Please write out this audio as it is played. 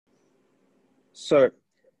So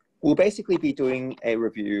we'll basically be doing a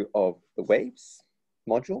review of the waves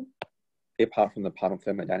module, apart from the part on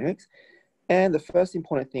thermodynamics. And the first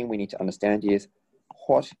important thing we need to understand is,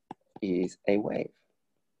 what is a wave?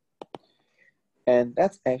 And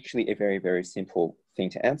that's actually a very, very simple thing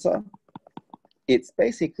to answer. It's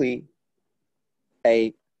basically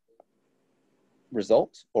a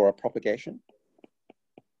result or a propagation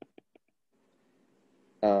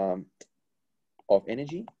of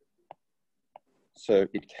energy. So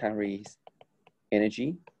it carries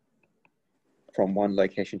energy from one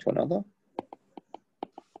location to another.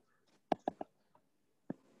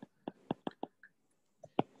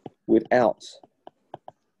 Without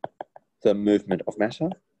the movement of matter.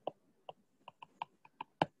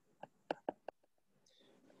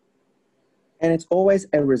 And it's always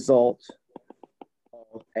a result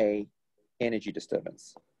of an energy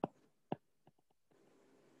disturbance.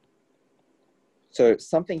 So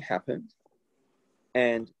something happened,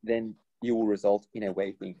 and then you will result in a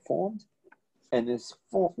wave being formed. And this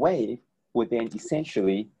wave would then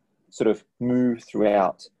essentially sort of move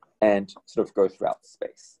throughout and sort of go throughout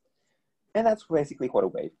space. And that's basically what a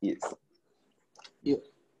wave is. Yeah.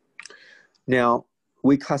 Now,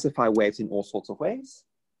 we classify waves in all sorts of ways.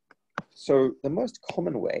 So the most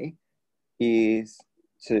common way is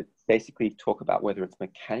to basically talk about whether it's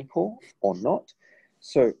mechanical or not.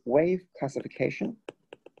 So wave classification.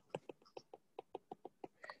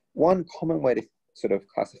 One common way to sort of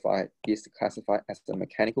classify it is to classify it as a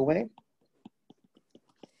mechanical wave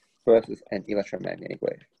versus an electromagnetic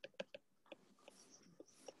wave.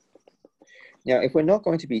 Now, if we're not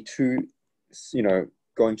going to be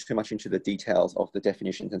going too much into the details of the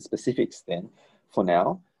definitions and specifics then, for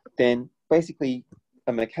now, then basically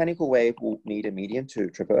a mechanical wave will need a medium to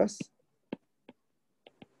traverse.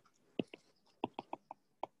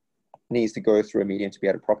 Needs to go through a medium to be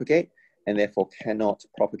able to propagate, and therefore cannot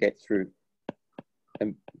propagate through a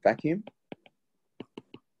vacuum.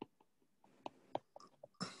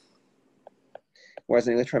 Whereas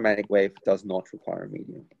an electromagnetic wave does not require a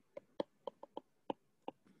medium.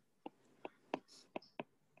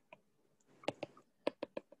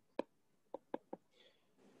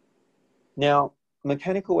 Now,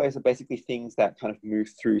 mechanical waves are basically things that kind of move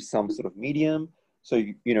through some sort of medium. So,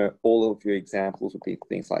 all of your examples would be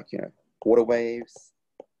things like, water waves,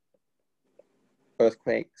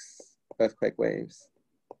 earthquakes, earthquake waves.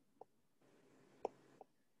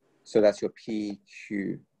 So that's your P,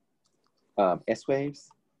 Q, S waves,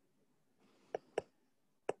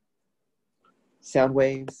 sound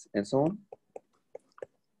waves, and so on.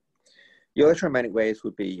 Your electromagnetic waves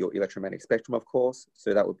would be your electromagnetic spectrum, of course.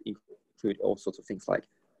 So that would include all sorts of things like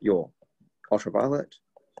your ultraviolet,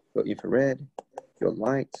 your infrared, your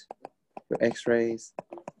light, your X-rays,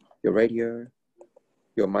 your radio,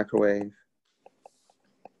 your microwave,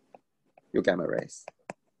 your gamma rays.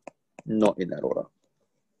 Not in that order.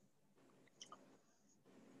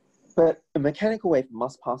 But a mechanical wave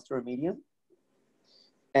must pass through a medium,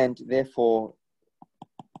 and therefore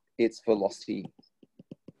its velocity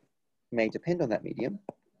may depend on that medium.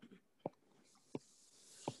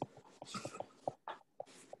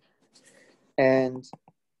 And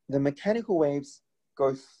the mechanical waves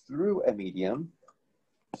go through a medium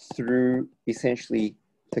through essentially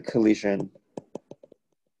the collision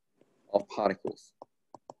of particles.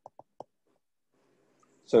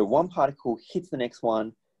 So one particle hits the next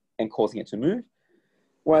one and causing it to move,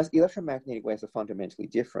 whereas electromagnetic waves are fundamentally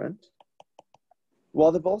different.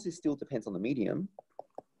 While the velocity still depends on the medium,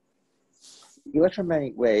 the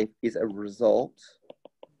electromagnetic wave is a result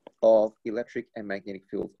of electric and magnetic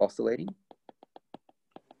fields oscillating.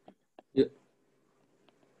 Yep.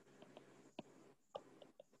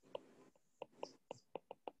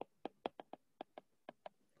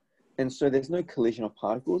 And so there's no collision of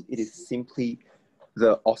particles. It is simply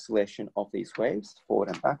the oscillation of these waves forward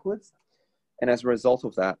and backwards. And as a result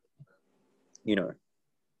of that,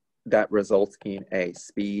 that results in a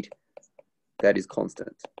speed that is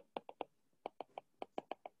constant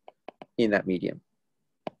in that medium.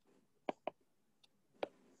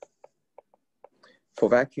 For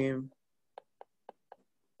vacuum,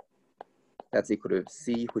 that's equal to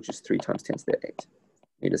C, which is 3 times 10 to the 8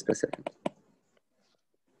 meters per second.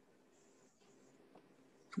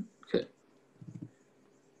 Okay.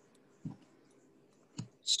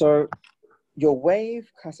 So your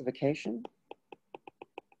wave classification,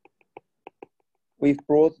 we've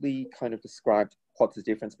broadly kind of described what's the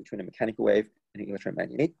difference between a mechanical wave and an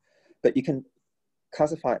electromagnetic, but you can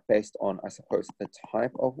classify it based on, I suppose, the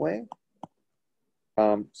type of wave.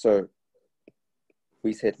 So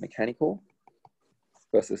we said mechanical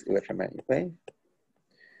versus electromagnetic wave.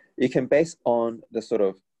 You can base on the sort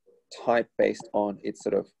of type based on its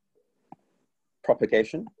sort of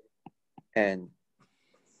propagation and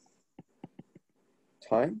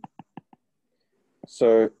time.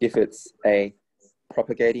 So if it's a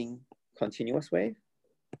propagating continuous wave,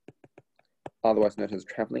 otherwise known as a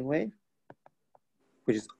traveling wave,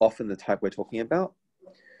 which is often the type we're talking about,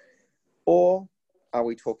 or are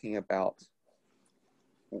we talking about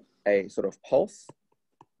a sort of pulse,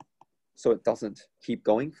 so it doesn't keep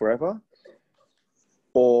going forever,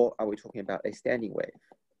 or are we talking about a standing wave,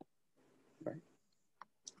 right?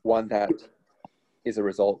 One that is a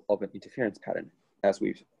result of an interference pattern, as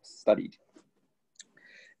we've studied.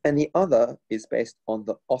 And the other is based on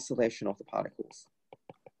the oscillation of the particles.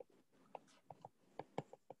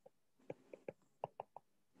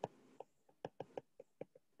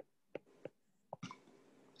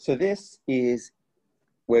 So this is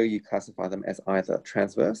where you classify them as either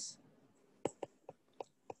transverse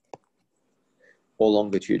or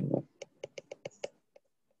longitudinal.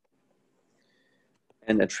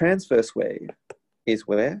 And a transverse wave is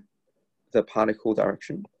where the particle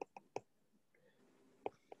direction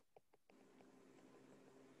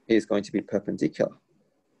is going to be perpendicular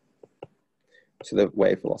to the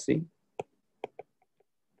wave velocity.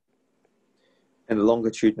 And the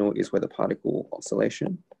longitudinal is where the particle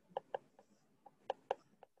oscillation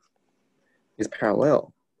is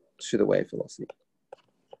parallel to the wave velocity.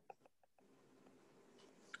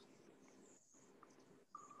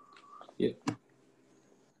 Yeah.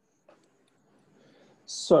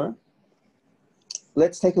 So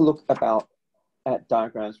let's take a look at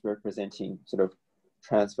diagrams representing sort of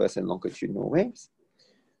transverse and longitudinal waves.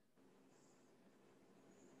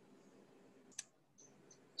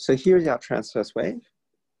 So here is our transverse wave.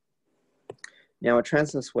 Now a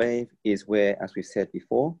transverse wave is where, as we said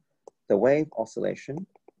before, the wave oscillation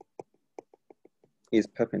is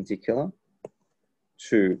perpendicular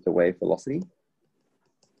to the wave velocity.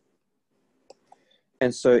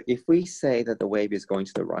 And so if we say that the wave is going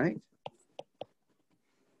to the right,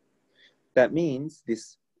 that means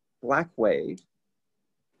this black wave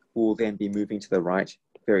will then be moving to the right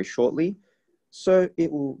very shortly. So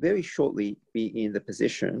it will very shortly be in the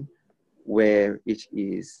position where it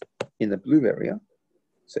is in the blue area.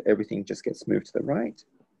 So everything just gets moved to the right.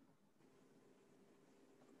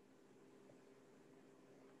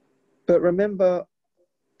 But remember,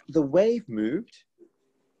 the wave moved,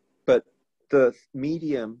 but the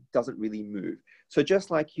medium doesn't really move. So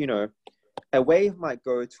just like, you know, a wave might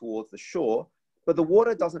go towards the shore, but the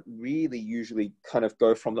water doesn't really usually kind of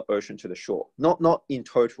go from the ocean to the shore, not in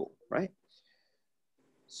total, right?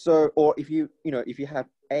 So, or if you have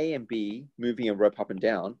A and B moving a rope up and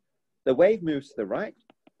down, the wave moves to the right,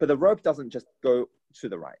 but the rope doesn't just go to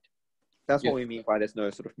the right. That's what we mean by there's no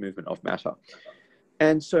sort of movement of matter.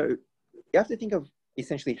 And so you have to think of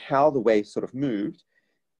essentially how the wave sort of moved.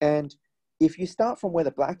 And if you start from where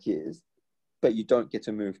the black is, but you don't get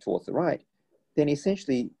to move towards the right, then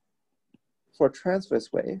essentially for a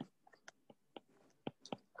transverse wave,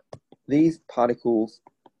 these particles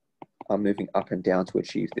are moving up and down to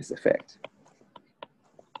achieve this effect.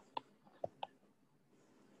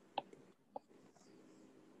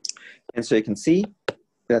 And so you can see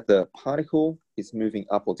that the particle is moving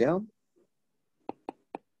up or down,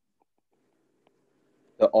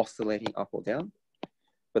 the oscillating up or down,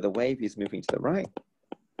 but the wave is moving to the right.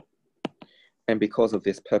 And because of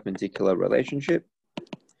this perpendicular relationship,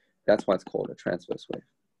 that's why it's called a transverse wave.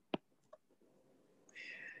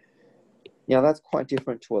 Now that's quite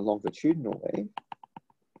different to a longitudinal wave,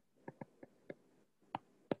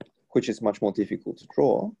 which is much more difficult to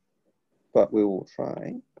draw, but we will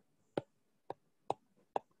try.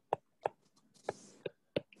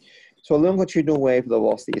 So a longitudinal wave, the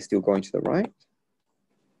velocity is still going to the right.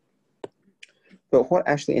 But what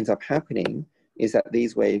actually ends up happening is that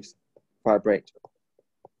these waves vibrate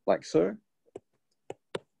like so,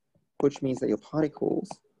 which means that your particles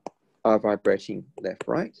are vibrating left,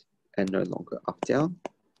 right, and no longer up, down.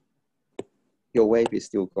 Your wave is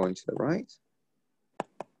still going to the right.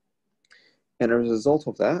 And as a result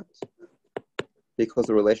of that, because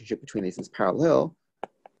the relationship between these is parallel,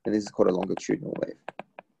 then this is called a longitudinal wave.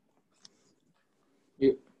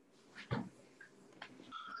 Yeah.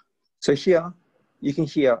 So here, you can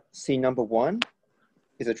see number one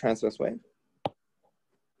is a transverse wave.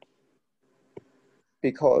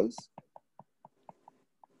 Because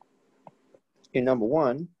in number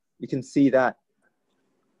one, you can see that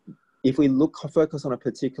if we focus on a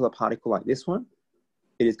particular particle like this one,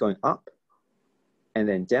 it is going up and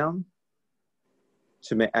then down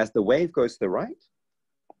as the wave goes to the right,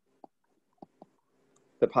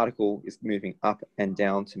 the particle is moving up and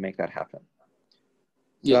down to make that happen.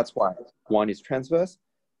 So Yeah. that's why 1 is transverse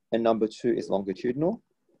and number 2 is longitudinal.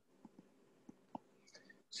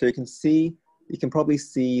 So you can probably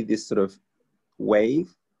see this sort of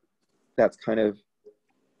wave that's kind of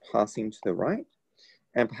passing to the right.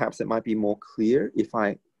 And perhaps it might be more clear if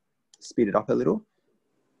I speed it up a little.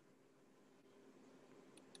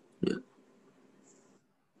 Yeah.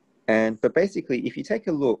 But basically, if you take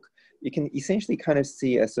a look, you can essentially kind of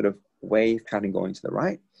see a sort of wave pattern going to the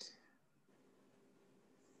right.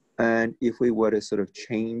 And if we were to sort of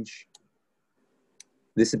change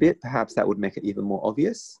this a bit, perhaps that would make it even more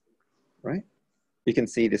obvious, right? You can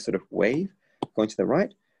see this sort of wave going to the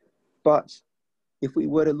right. But if we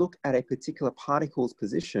were to look at a particular particle's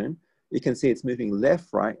position, you can see it's moving left,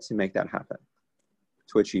 right to make that happen,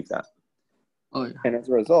 to achieve that. Oh, yeah. And as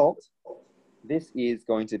a result, this is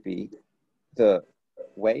going to be the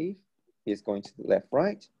wave is going to the left,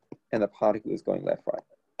 right, and the particle is going left, right.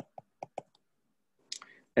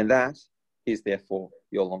 And that is therefore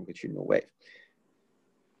your longitudinal wave.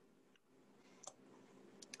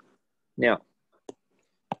 Now,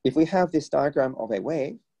 if we have this diagram of a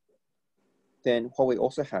wave, then what we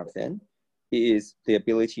also have then is the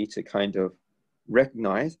ability to kind of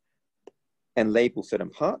recognize and label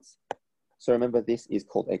certain parts. So remember, this is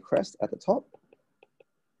called a crest at the top.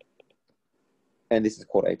 And this is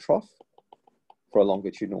called a trough for a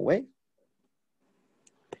longitudinal wave.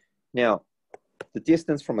 Now, the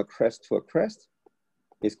distance from a crest to a crest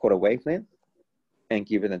is called a wavelength and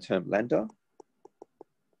given the term lambda,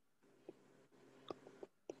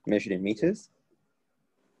 measured in meters.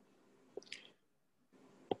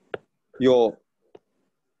 Your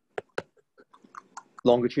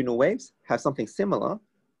longitudinal waves have something similar,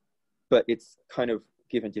 but it's kind of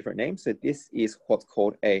given different names. So this is what's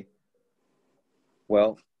called a,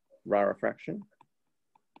 well, rarefaction.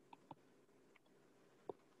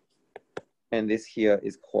 And this here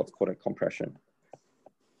is what's called a compression.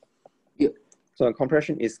 Yep. So a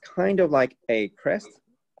compression is kind of like a crest,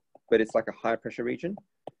 but it's like a high pressure region.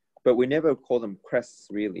 But we never call them crests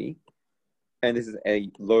really. And this is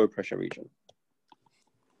a low pressure region.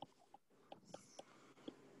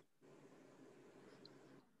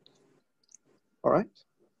 All right.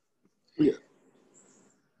 Yeah.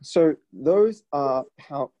 So those are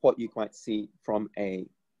what you might see from a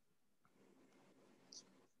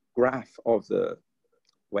graph of the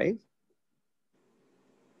wave.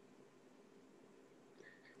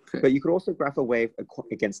 Okay. But you could also graph a wave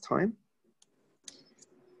against time.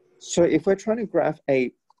 So if we're trying to graph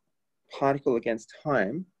a particle against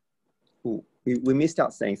time, we missed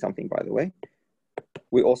out saying something, by the way.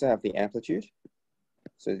 We also have the amplitude.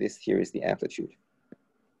 So this here is the amplitude.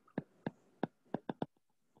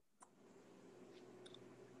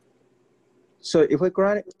 So if we're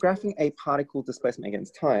graphing a particle displacement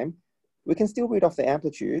against time, we can still read off the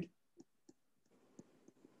amplitude.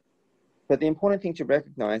 But the important thing to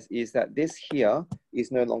recognize is that this here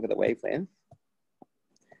is no longer the wavelength.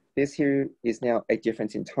 This here is now a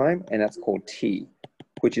difference in time, and that's called t,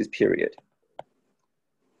 which is period.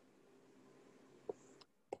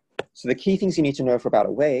 So the key things you need to know about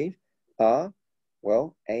a wave are,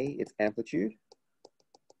 well, A, its amplitude,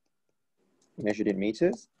 measured in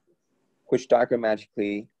meters, which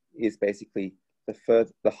diagrammatically is basically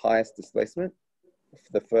the highest displacement,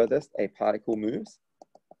 the furthest a particle moves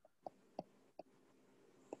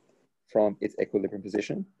from its equilibrium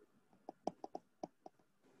position.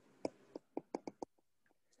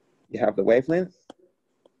 You have the wavelength,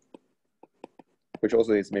 which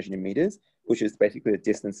also is measured in meters, which is basically the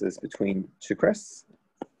distances between two crests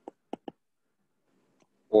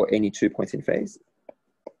or any 2 points in phase.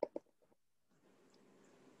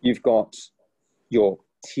 You've got your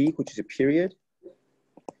t, which is a period,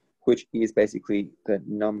 which is basically the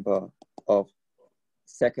number of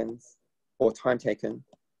seconds or time taken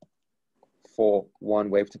for one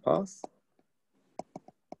wave to pass.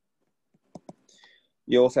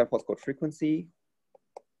 You also have what's called frequency,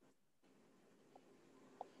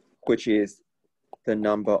 which is the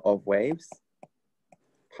number of waves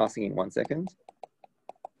passing in 1 second.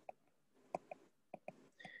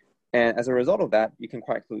 And as a result of that, you can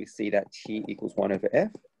quite clearly see that t equals 1 over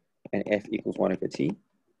f and f equals 1 over t.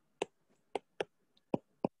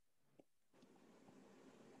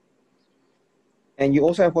 And you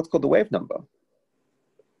also have what's called the wave number.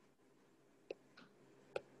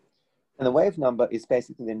 And the wave number is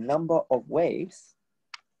basically the number of waves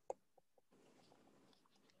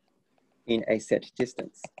in a set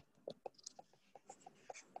distance.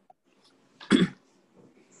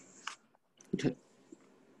 Okay.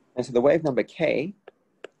 And so the wave number k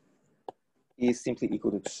is simply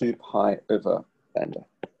equal to 2 pi over lambda.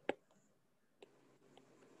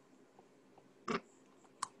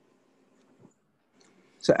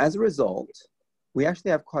 So as a result, we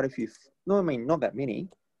actually have quite a few, no, I mean, not that many,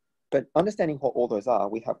 but understanding what all those are,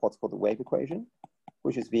 we have what's called the wave equation,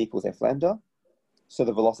 which is v equals f lambda. So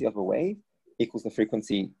the velocity of a wave equals the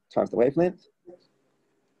frequency times the wavelength.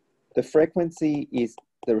 The frequency is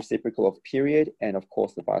the reciprocal of period, and of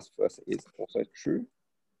course the vice versa is also true.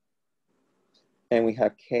 And we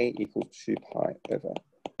have k equals 2 pi over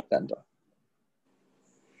lambda.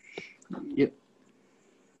 Yep.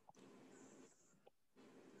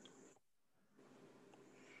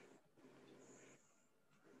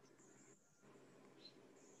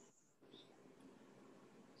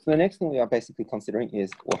 So the next thing we are basically considering is,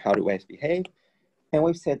 well, how do waves behave? And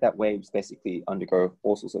we've said that waves basically undergo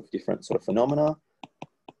all sorts of different sort of phenomena,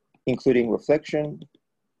 including reflection,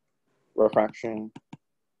 refraction,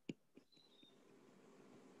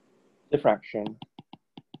 diffraction,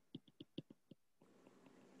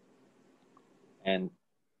 and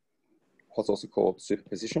what's also called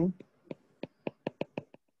superposition,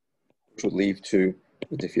 which would lead to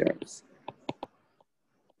interference.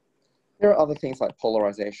 There are other things like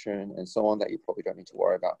polarization and so on that you probably don't need to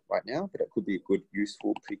worry about right now, but it could be a good,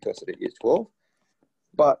 useful precursor to year 12.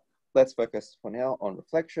 But let's focus for now on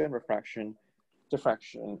reflection, refraction,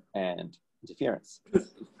 diffraction, and interference.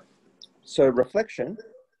 So reflection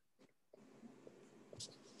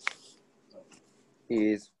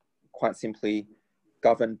is quite simply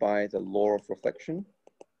governed by the law of reflection,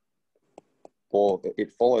 or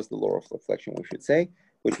it follows the law of reflection, we should say,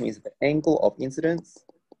 which means that the angle of incidence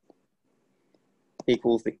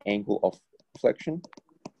equals the angle of reflection.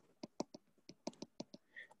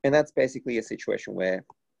 And that's basically a situation where,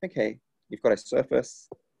 okay, you've got a surface,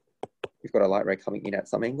 you've got a light ray coming in at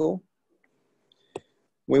some angle.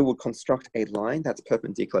 We will construct a line that's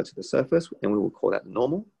perpendicular to the surface, and we will call that the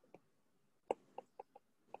normal.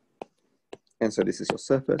 And so this is your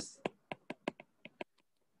surface.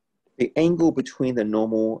 The angle between the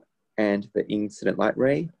normal and the incident light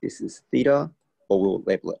ray, this is theta, or we'll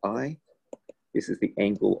label it I. This is the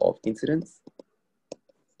angle of incidence.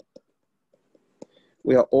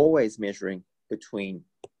 We are always measuring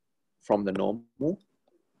from the normal.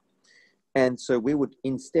 And so we would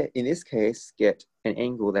instead, in this case, get an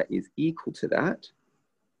angle that is equal to that.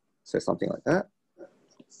 So something like that.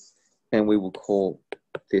 And we will call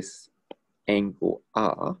this angle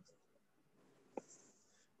R.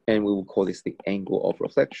 And we will call this the angle of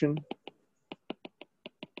reflection.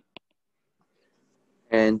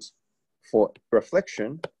 And for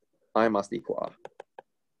reflection, I must equal R.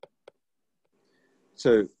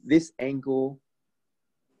 So this angle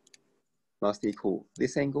must equal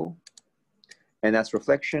this angle, and that's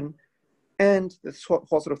reflection. And what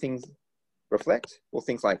sort of things reflect? Well,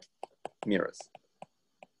 things like mirrors.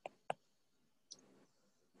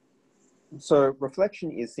 So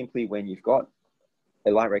reflection is simply when you've got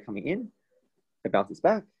a light ray coming in, it bounces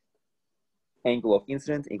back, angle of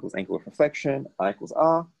incidence equals angle of reflection, I equals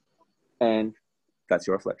R, and that's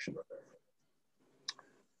your reflection.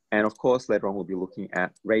 And of course, later on, we'll be looking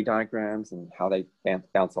at ray diagrams and how they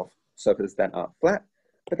bounce off surfaces that aren't flat,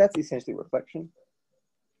 but that's essentially reflection.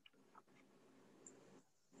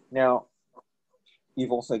 Now,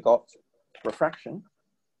 you've also got refraction.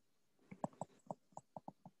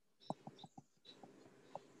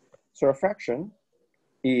 So refraction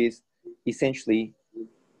is essentially,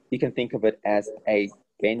 you can think of it as a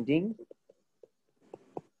bending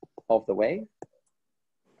of the wave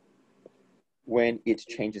when it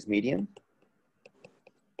changes medium.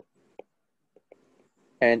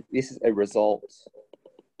 And this is a result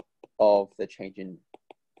of the change in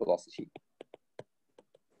velocity.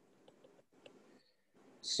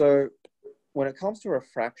 So when it comes to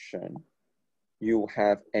refraction, you'll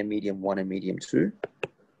have a medium 1 and medium 2.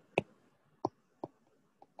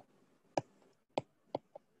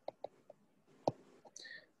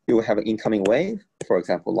 You will have an incoming wave, for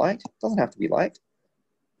example, light. It doesn't have to be light.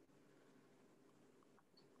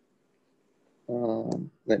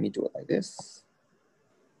 Let me do it like this.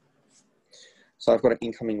 So I've got an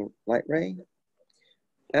incoming light ray.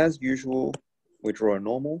 As usual, we draw a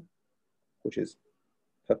normal, which is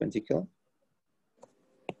perpendicular.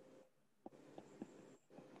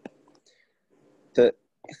 The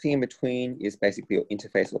thing in between is basically your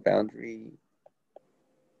interface or boundary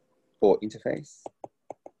or interface.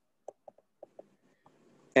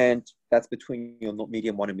 And that's between your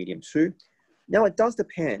medium 1 and medium 2. Now it does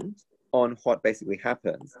depend on what basically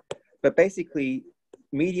happens, but basically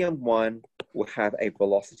medium 1 will have a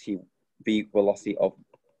velocity, velocity of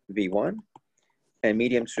V1, and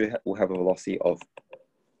medium 2 will have a velocity of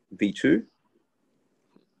v2.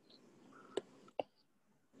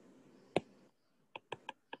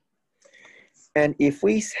 And if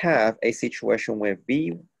we have a situation where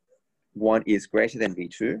v1 is greater than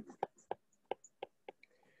v2,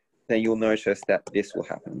 then you'll notice that this will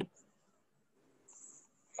happen.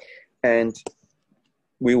 And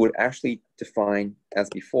we would actually define, as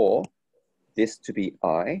before, this to be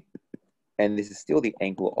I, and this is still the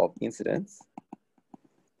angle of incidence.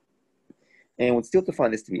 And we'd still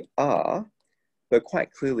define this to be R, but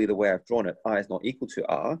quite clearly the way I've drawn it, I is not equal to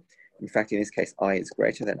R. In fact, in this case, I is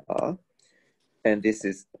greater than R. And this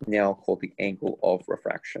is now called the angle of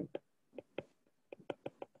refraction.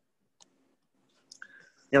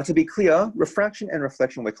 Now, to be clear, refraction and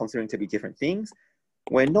reflection we're considering to be different things.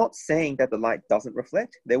 We're not saying that the light doesn't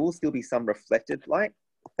reflect. There will still be some reflected light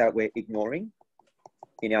that we're ignoring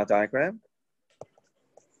in our diagram.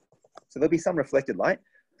 So there'll be some reflected light.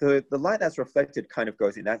 The light that's reflected kind of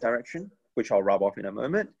goes in that direction, which I'll rub off in a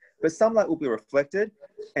moment. But some light will be reflected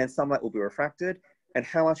and some light will be refracted. And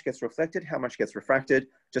how much gets reflected, how much gets refracted,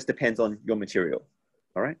 just depends on your material.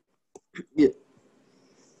 All right? Yeah.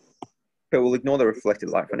 But we'll ignore the reflected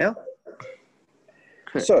light for now.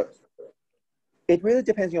 Correct. So it really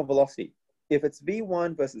depends on your velocity. If it's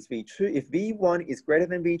V1 versus V2, if V1 is greater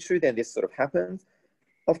than V2, then this sort of happens.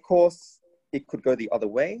 Of course, it could go the other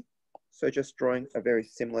way. So just drawing a very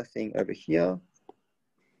similar thing over here.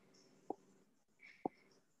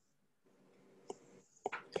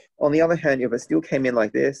 On the other hand, if it still came in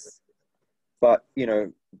like this, but you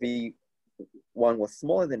know, V1 was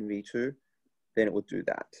smaller than V2, then it would do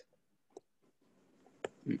that.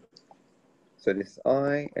 So this is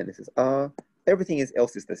I and this is R. Everything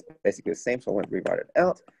else is basically the same, so I won't rewrite it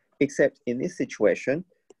out, except in this situation,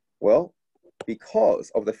 well,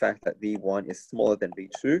 because of the fact that V1 is smaller than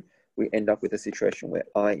V2, we end up with a situation where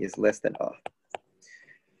I is less than R.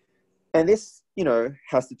 And this, you know,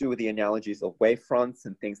 has to do with the analogies of wavefronts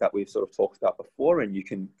and things that we've sort of talked about before, and you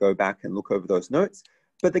can go back and look over those notes.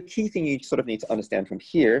 But the key thing you sort of need to understand from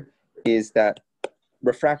here is that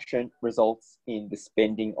refraction results in this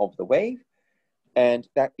bending of the wave, and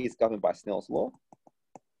that is governed by Snell's law,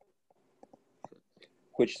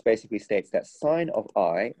 which basically states that sine of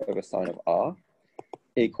I over sine of R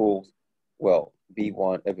equals, well,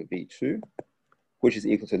 V1 over V2, which is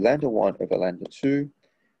equal to lambda 1 over lambda 2,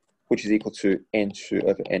 which is equal to N2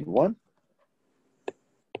 over N1.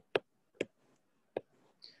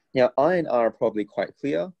 Now, I and R are probably quite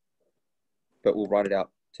clear, but we'll write it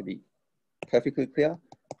out to be perfectly clear.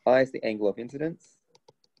 I is the angle of incidence.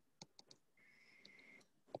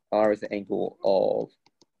 R is the angle of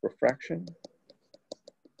refraction.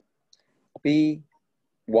 B,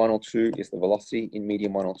 1 or 2 is the velocity in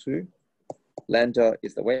medium 1 or 2. Lambda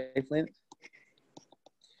is the wavelength.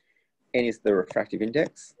 N is the refractive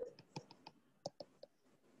index.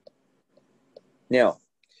 Now,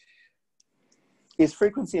 is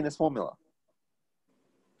frequency in this formula?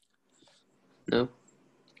 No.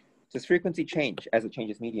 Does frequency change as it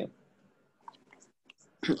changes medium?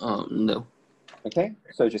 No. Okay,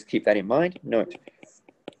 so just keep that in mind. Note,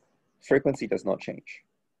 frequency does not change.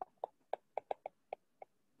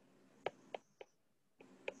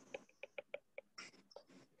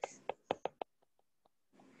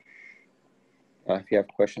 If you have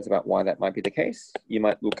questions about why that might be the case, you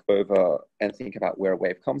might look over and think about where a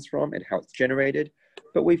wave comes from and how it's generated.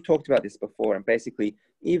 But we've talked about this before, and basically,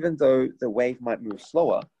 even though the wave might move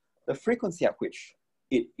slower, the frequency at which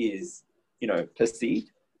it is, you know,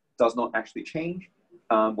 perceived does not actually change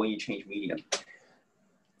when you change medium.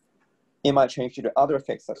 It might change due to other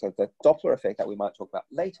effects, such as the Doppler effect that we might talk about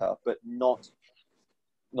later, but not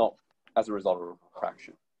as a result of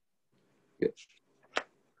refraction. Good.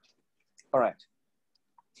 All right.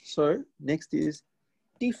 So next is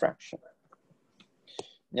diffraction.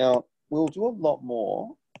 Now, we'll do a lot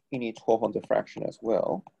more in year 12 on diffraction as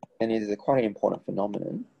well, and it is a quite an important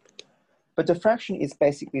phenomenon. But diffraction is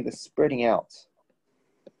basically the spreading out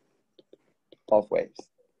of waves.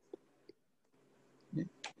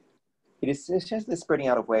 It is essentially the spreading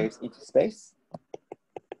out of waves into space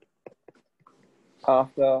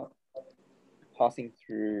after passing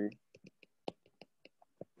through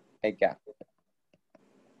a gap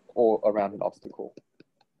or around an obstacle.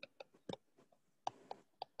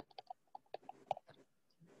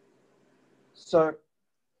 So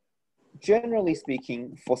generally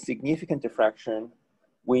speaking, for significant diffraction,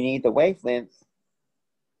 we need the wavelength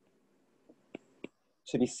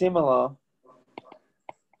to be similar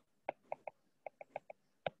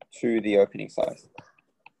to the opening size.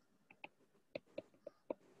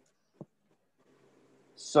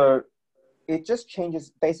 So it just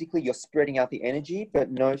changes. Basically, you're spreading out the energy,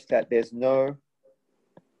 but note that there's no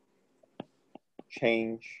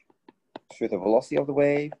change to the velocity of the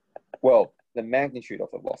wave. Well, the magnitude of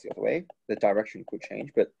the velocity of the wave, the direction could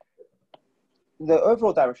change, but the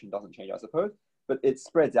overall direction doesn't change, I suppose, but it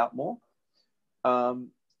spreads out more.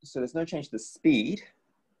 So there's no change to the speed.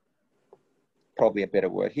 Probably a better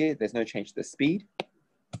word here. There's no change to the speed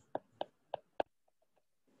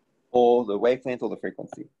or the wavelength or the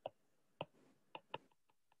frequency.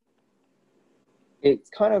 It's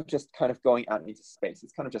kind of just going out into space.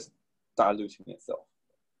 It's kind of just diluting itself.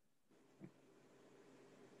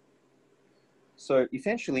 So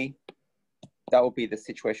essentially, that will be the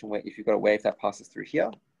situation where if you've got a wave that passes through here.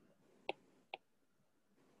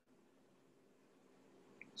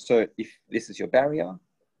 So if this is your barrier,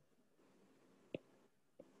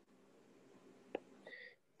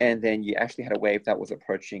 and then you actually had a wave that was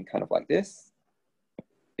approaching kind of like this,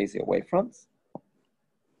 these are your wave fronts.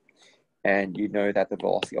 And you know that the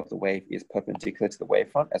velocity of the wave is perpendicular to the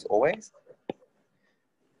wavefront as always.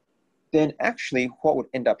 Then actually what would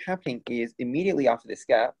end up happening is immediately after this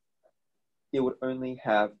gap, it would only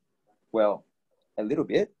have, well, a little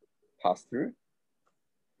bit pass through,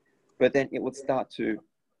 but then it would start to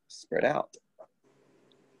spread out.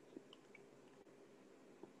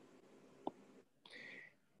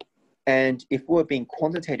 And if we're being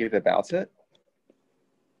quantitative about it,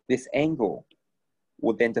 this angle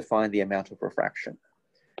will then define the amount of refraction.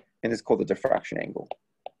 And it's called the diffraction angle.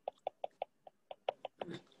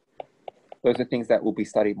 Those are things that will be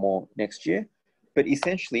studied more next year. But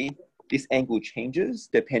essentially, this angle changes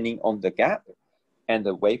depending on the gap and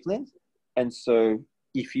the wavelength. And so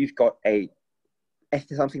if you've got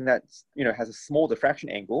something that has a small diffraction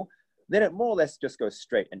angle, then it more or less just goes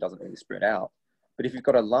straight and doesn't really spread out. But if you've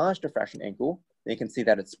got a large diffraction angle, then you can see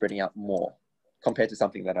that it's spreading out more compared to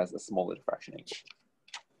something that has a smaller diffraction angle.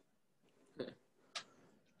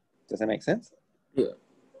 Does that make sense? Yeah.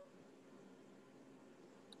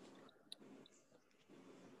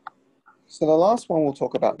 So the last one we'll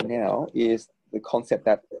talk about now is the concept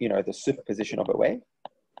that, the superposition of a wave.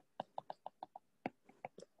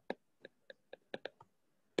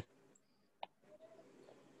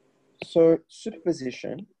 So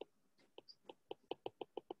superposition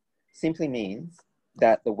simply means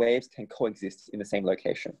that the waves can coexist in the same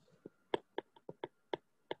location.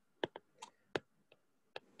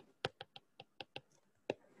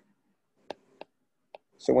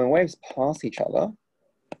 So when waves pass each other,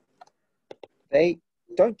 they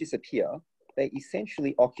don't disappear, they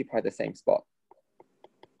essentially occupy the same spot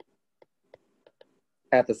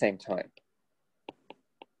at the same time.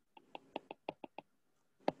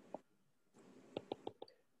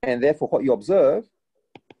 And therefore what you observe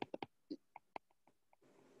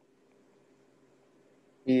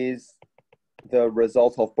is the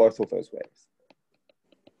result of both of those waves.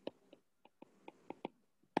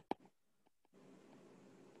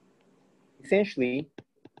 Essentially,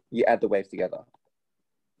 you add the waves together.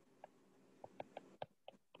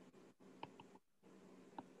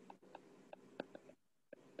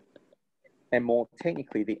 And more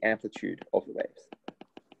technically, the amplitude of the waves.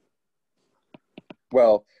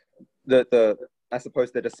 Well, I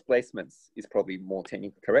suppose the displacements is probably more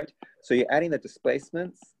technically correct. So you're adding the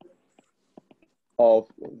displacements of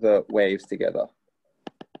the waves together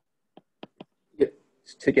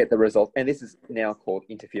to get the result. And this is now called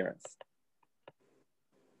interference.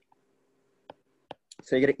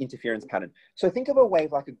 So you get an interference pattern. So think of a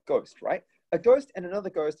wave like a ghost, right? A ghost and another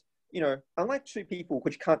ghost, unlike two people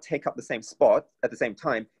which can't take up the same spot at the same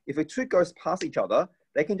time, if the two ghosts pass each other,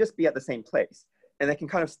 they can just be at the same place and they can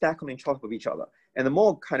kind of stack on top of each other. And the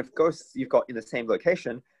more kind of ghosts you've got in the same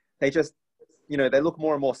location, they just, they look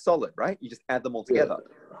more and more solid, right? You just add them all together.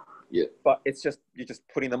 Yeah. But you're just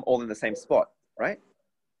putting them all in the same spot, right?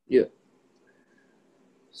 Yeah.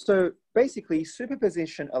 So basically,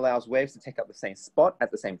 superposition allows waves to take up the same spot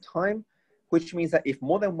at the same time, which means that if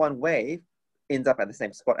more than one wave ends up at the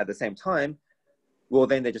same spot at the same time, well,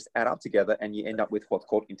 then they just add up together and you end up with what's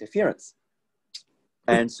called interference.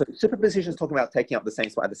 And so superposition is talking about taking up the same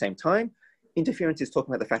spot at the same time. Interference is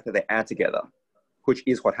talking about the fact that they add together, which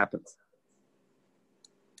is what happens.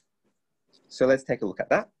 So let's take a look at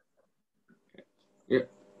that. Yeah.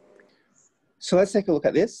 So let's take a look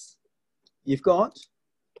at this. You've got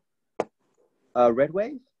a red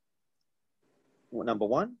wave, number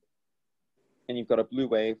one, and you've got a blue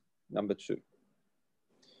wave, number two.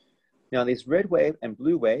 Now, this red wave and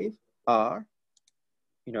blue wave are,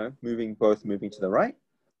 both moving to the right.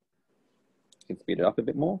 You can speed it up a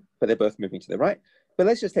bit more, but they're both moving to the right. But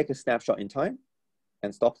let's just take a snapshot in time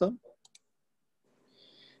and stop them.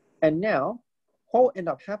 And now what will end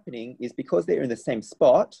up happening is because they're in the same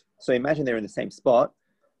spot, so imagine they're in the same spot,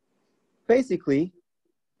 basically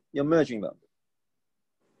you're merging them.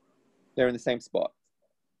 They're in the same spot.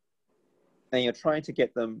 And you're trying to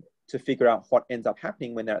get them to figure out what ends up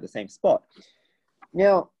happening when they're at the same spot.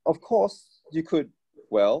 Now, of course, you could,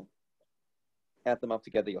 well, add them up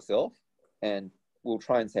together yourself, and we'll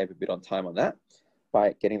try and save a bit on time on that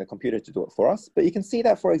by getting the computer to do it for us. But you can see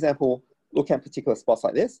that, for example, look at particular spots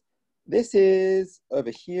like this. This is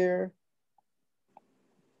over here.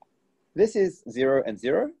 This is 0 and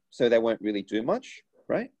 0, so they won't really do much,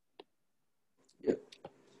 right? Yep.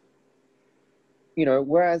 You know,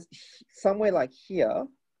 whereas somewhere like here,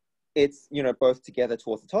 it's, you know, both together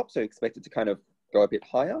towards the top, so expect it to kind of go a bit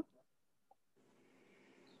higher.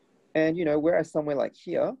 And, you know, whereas somewhere like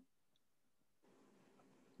here,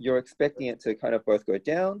 you're expecting it to kind of both go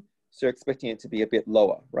down, so you're expecting it to be a bit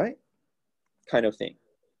lower, right? Kind of thing,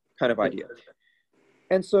 kind of idea.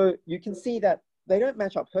 And so you can see that they don't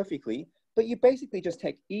match up perfectly, but you basically just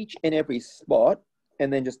take each and every spot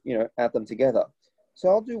and then just, you know, add them together. So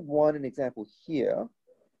I'll do an example here.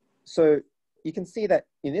 So you can see that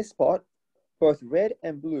in this spot, both red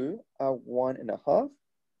and blue are 1.5.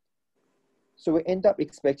 So we end up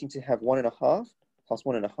expecting to have 1.5 plus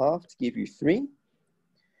 1.5 to give you 3.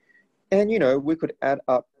 And, you know, we could add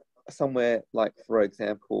up somewhere like, for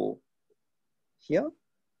example, here.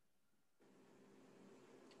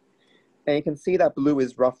 And you can see that blue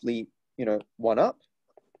is roughly, you know, 1 up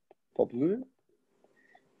for blue.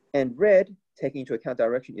 And red, taking into account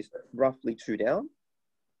direction, is roughly 2 down.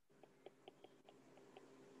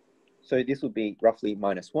 So this would be roughly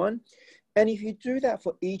 -1. And if you do that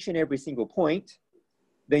for each and every single point,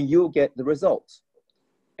 then you'll get the result.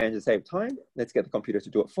 And to save time, let's get the computer to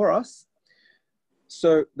do it for us.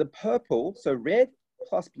 So the purple, so red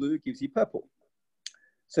plus blue gives you purple.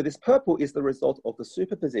 So this purple is the result of the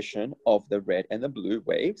superposition of the red and the blue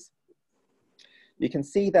waves. You can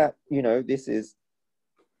see that, you know, this is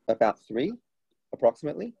about 3,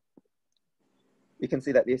 approximately. You can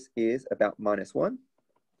see that this is about -1,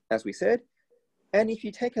 as we said. And if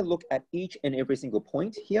you take a look at each and every single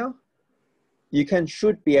point here, you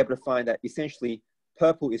should be able to find that essentially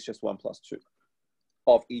purple is just 1 plus 2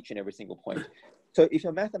 of each and every single point. So if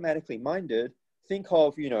you're mathematically minded, think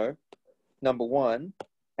of, you know, number 1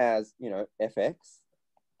 as, you know, fx,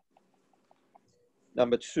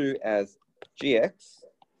 number 2 as gx,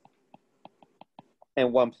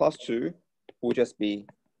 and 1 plus 2 will just be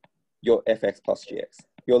your fx plus gx.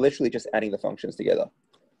 You're literally just adding the functions together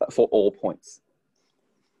for all points.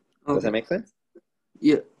 Okay. Does that make sense?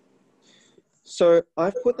 Yeah. So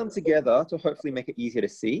I've put them together to hopefully make it easier to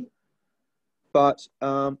see. But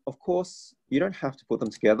of course, you don't have to put them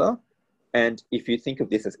together. And if you think of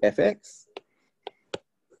this as fx,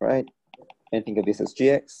 right, and think of this as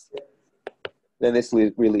gx, then this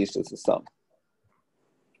really is just a sum,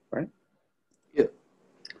 right? Yeah.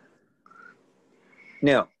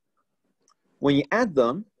 Now, when you add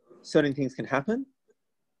them, certain things can happen.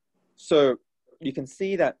 So you can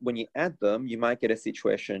see that when you add them, you might get a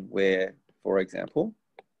situation where, for example,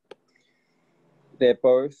 they're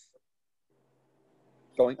both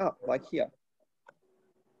going up, like here.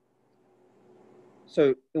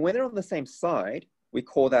 So when they're on the same side, we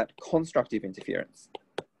call that constructive interference.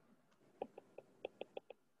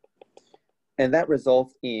 And that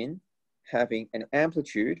results in having an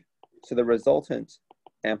amplitude. So the resultant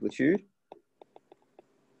amplitude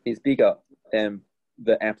is bigger than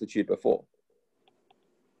the amplitude before.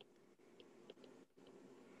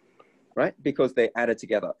 Right? Because they added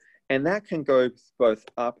together. And that can go both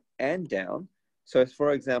up and down. So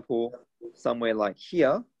for example, somewhere like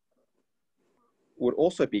here would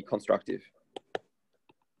also be constructive.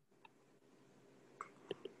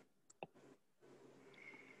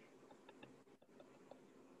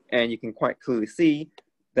 And you can quite clearly see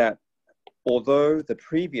that although the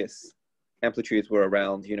previous amplitudes were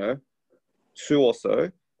around, you know, 2 or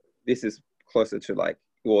so, this is closer to like,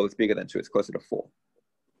 well, it's bigger than 2, it's closer to 4,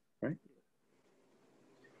 right?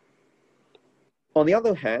 On the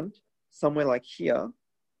other hand, somewhere like here,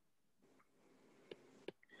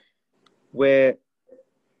 where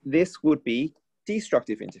this would be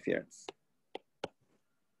destructive interference.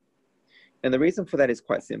 And the reason for that is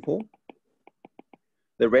quite simple.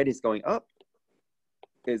 The red is going up,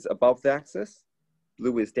 is above the axis,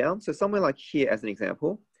 blue is down. So somewhere like here, as an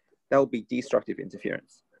example, that would be destructive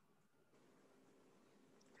interference.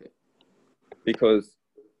 Because,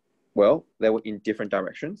 well, they were in different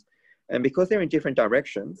directions. And because they're in different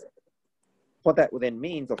directions, what that then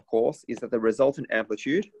means, of course, is that the resultant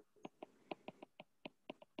amplitude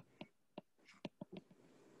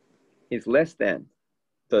is less than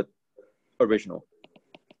the original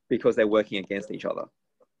because they're working against each other.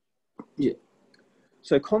 Yeah.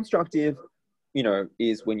 So constructive, you know,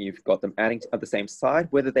 is when you've got them adding at the same side,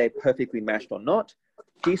 whether they're perfectly matched or not.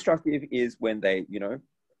 Destructive is when they, you know,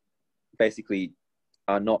 basically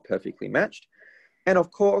are not perfectly matched. And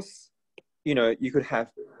of course, you know, you could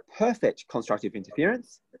have perfect constructive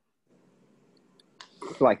interference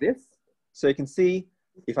like this. So you can see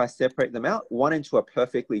if I separate them out, one into a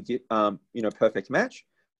perfectly, you know, perfect match.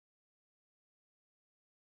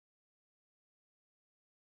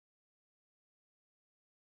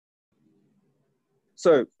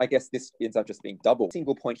 So I guess this ends up just being double.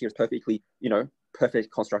 Single point here is perfectly, you know,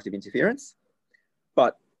 perfect constructive interference,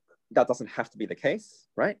 but that doesn't have to be the case,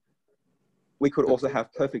 right? We could also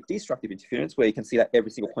have perfect destructive interference where you can see that every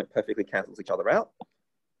single point perfectly cancels each other out.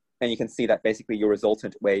 And you can see that basically your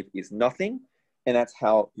resultant wave is nothing. And that's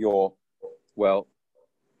how your, well,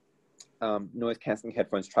 noise cancelling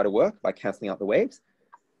headphones try to work, by cancelling out the waves.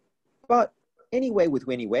 But any wave with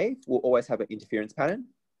any wave will always have an interference pattern,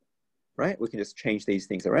 right? We can just change these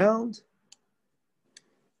things around.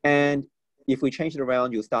 And if we change it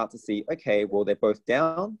around, you'll start to see, okay, well, they're both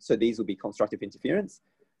down. So these will be constructive interference.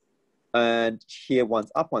 And here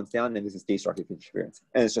one's up, one's down, and this is destructive interference.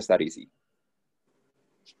 And it's just that easy.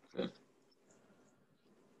 Okay.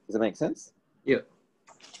 Does it make sense? Yeah.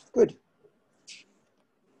 Good.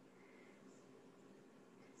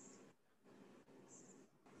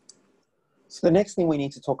 So the next thing we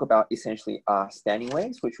need to talk about essentially are standing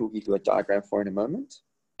waves, which we'll give you a diagram for in a moment.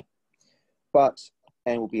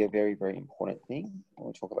 And will be a very, very important thing when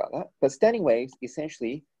we talk about that. But standing waves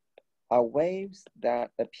essentially are waves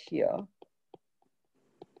that appear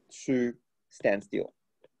to stand still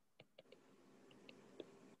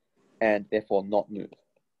and therefore not move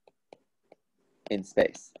in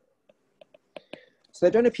space. So they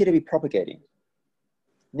don't appear to be propagating.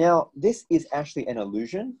 Now, this is actually an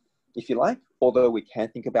illusion, if you like, although we can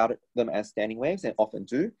think about them as standing waves and often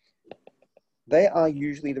do. They are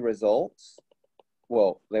usually the result,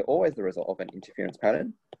 well, they're always the result of an interference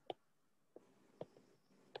pattern.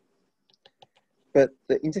 But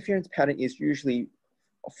the interference pattern is usually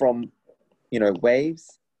from, you know,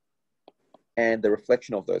 waves and the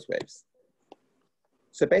reflection of those waves.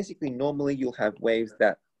 So basically, normally you'll have waves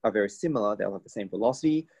that are very similar. They'll have the same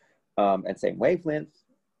velocity and same wavelength.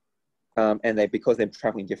 And because they're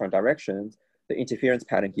traveling different directions, the interference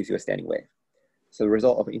pattern gives you a standing wave. So the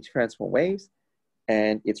result of interference from waves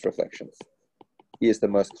and its reflections is the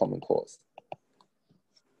most common cause.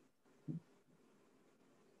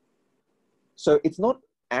 So it's not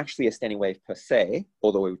actually a standing wave per se,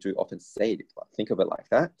 although we do often say it, think of it like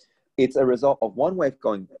that. It's a result of one wave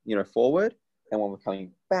going, you know, forward and one wave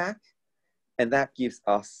coming back, and that gives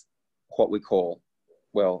us what we call,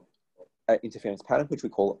 well, an interference pattern, which we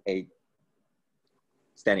call a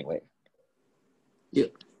standing wave. Yeah.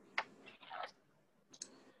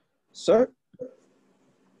 So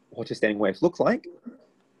what do standing waves look like?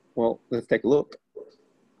 Well, let's take a look.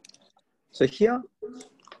 So here,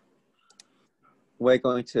 we're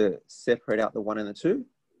going to separate out the 1 and the 2.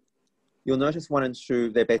 You'll notice 1 and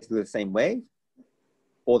 2, they're basically the same wave.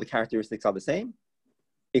 All the characteristics are the same,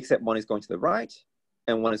 except one is going to the right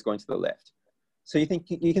and one is going to the left. So you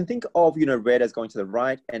can think of, you know, red as going to the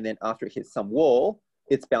right, and then after it hits some wall,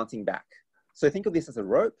 it's bouncing back. So think of this as a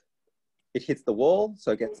rope. It hits the wall,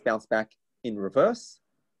 so it gets bounced back in reverse.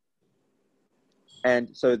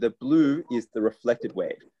 And so the blue is the reflected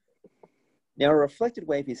wave. Now, a reflected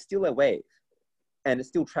wave is still a wave, and it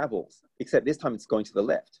still travels, except this time it's going to the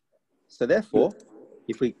left. So therefore,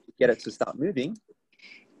 if we get it to start moving,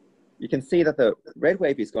 you can see that the red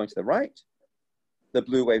wave is going to the right, the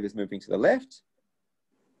blue wave is moving to the left.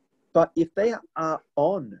 But if they are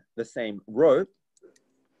on the same rope,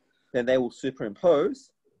 then they will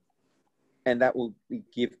superimpose, and that will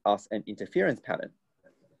give us an interference pattern.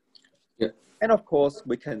 Yeah. And of course,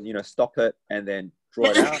 we can, you know, stop it and then draw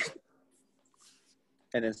it out,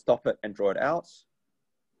 and then stop it and draw it out,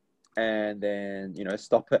 and then, you know,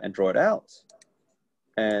 stop it and draw it out,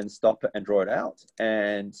 and stop it and draw it out,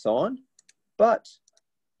 and so on. But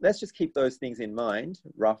let's just keep those things in mind,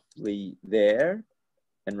 roughly there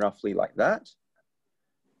and roughly like that.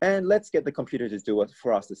 And let's get the computer to do it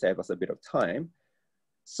for us to save us a bit of time.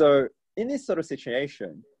 So in this sort of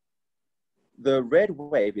situation, the red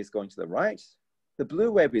wave is going to the right, the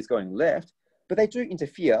blue wave is going left, but they do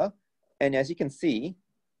interfere. And as you can see,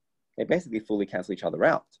 they basically fully cancel each other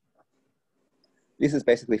out. This is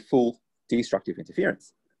basically full destructive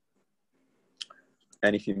interference.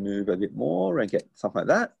 And if you move a bit more and get something like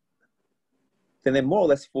that, then they're more or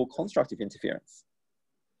less full constructive interference.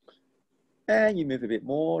 and you move a bit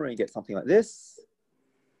more and you get something like this.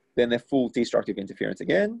 Then they're full destructive interference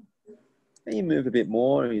again. And you move a bit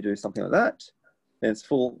more and you do something like that. Then it's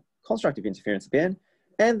full constructive interference again.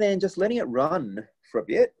 And then just letting it run for a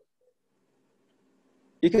bit,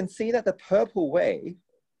 you can see that the purple wave,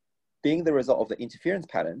 being the result of the interference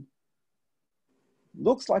pattern,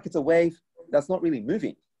 looks like it's a wave that's not really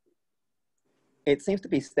moving. It seems to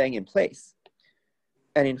be staying in place.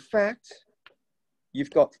 And in fact,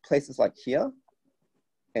 you've got places like here,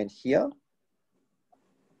 and here,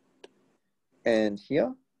 and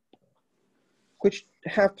here, which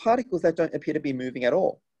have particles that don't appear to be moving at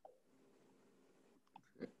all.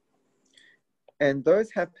 And those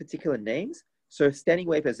have particular names. So standing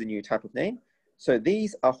wave has a new type of name. So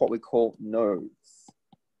these are what we call nodes.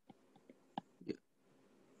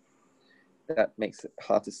 That makes it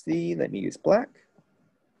hard to see. Let me use black.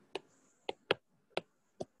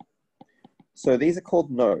 So these are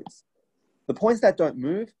called nodes. The points that don't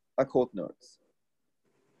move are called nodes.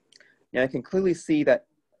 Now you can clearly see that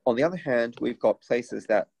on the other hand, we've got places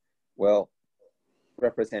that, well,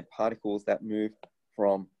 represent particles that move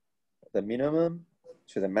from the minimum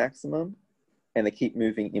to the maximum, and they keep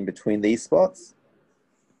moving in between these spots.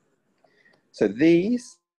 So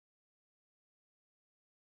these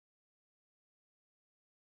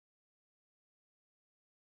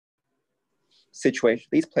situations,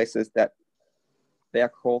 these places that they are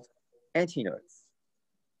called antinodes.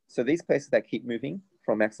 So these places that keep moving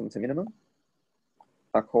from maximum to minimum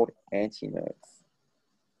are called antinodes.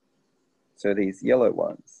 So these yellow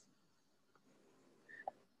ones.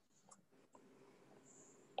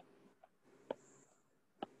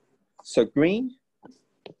 So green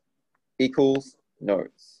equals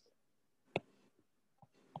nodes.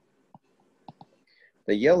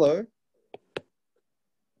 The yellow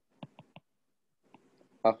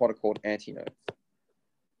are what are called antinodes,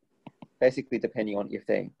 basically depending on if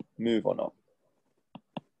they move or not.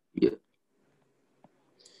 Yeah.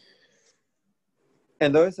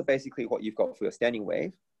 And those are basically what you've got for your standing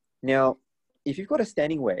wave. Now, if you've got a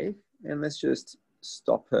standing wave, and let's just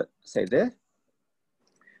stop it, say there,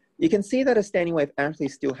 you can see that a standing wave actually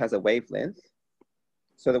still has a wavelength.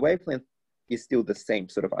 So the wavelength is still the same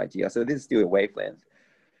sort of idea. So this is still a wavelength.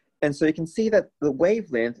 And so you can see that the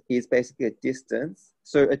wavelength is basically a distance.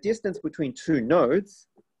 So a distance between two nodes,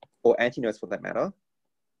 or antinodes for that matter,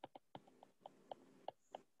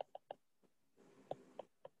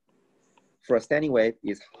 for a standing wave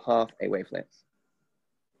is half a wavelength.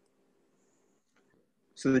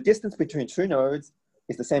 So the distance between two nodes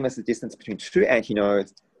is the same as the distance between two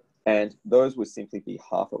antinodes, and those would simply be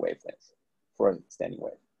half a wavelength for a standing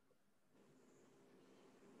wave.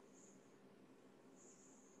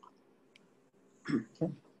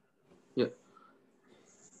 Okay. Yeah.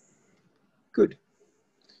 Good.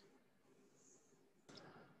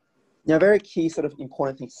 Now, a very key sort of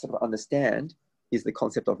important thing to sort of understand is the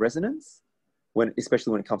concept of resonance,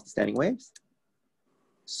 especially when it comes to standing waves.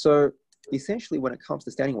 So essentially, when it comes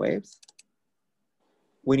to standing waves,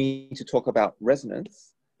 we need to talk about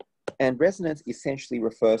resonance. And resonance essentially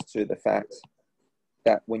refers to the fact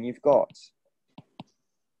that when you've got,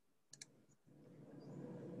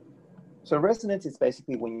 so resonance is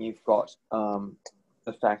basically when you've got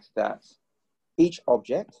the fact that each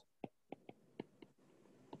object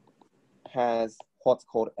has what's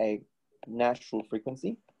called a natural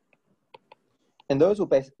frequency. And those will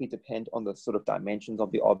basically depend on the sort of dimensions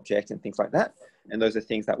of the object and things like that. And those are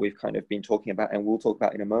things that we've kind of been talking about and we'll talk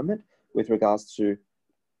about in a moment with regards to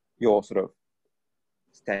your sort of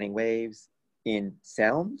standing waves in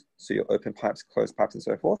sound. So your open pipes, closed pipes, and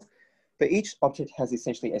so forth. But each object has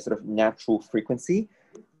essentially a sort of natural frequency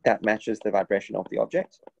that matches the vibration of the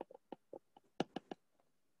object.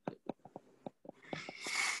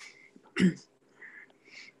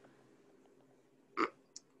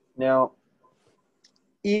 Now,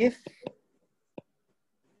 if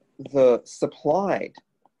the supplied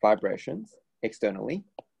vibrations externally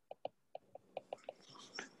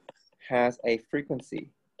has a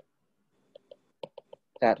frequency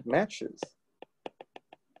that matches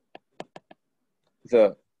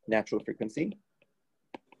the natural frequency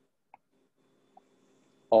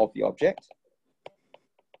of the object,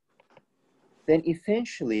 then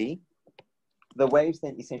essentially the waves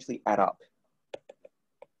then essentially add up.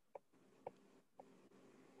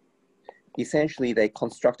 Essentially, they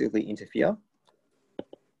constructively interfere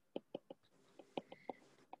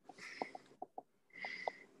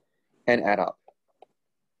and add up,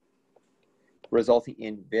 resulting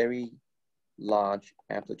in very large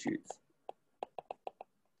amplitudes,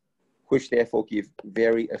 which therefore give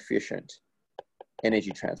very efficient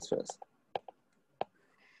energy transfers.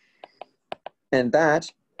 And that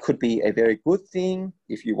could be a very good thing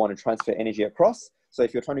if you want to transfer energy across. So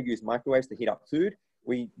if you're trying to use microwaves to heat up food,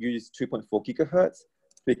 we use 2.4 gigahertz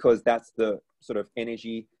because that's the sort of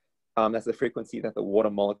energy, that's the frequency that the water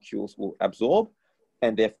molecules will absorb.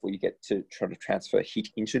 And therefore you get to try to transfer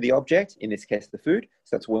heat into the object, in this case, the food.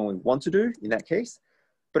 So that's what we want to do in that case.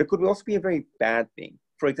 But it could also be a very bad thing.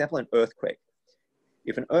 For example, an earthquake.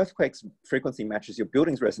 If an earthquake's frequency matches your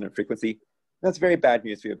building's resonant frequency, that's very bad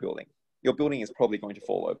news for your building. Your building is probably going to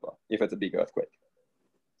fall over if it's a big earthquake.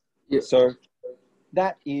 Yeah. So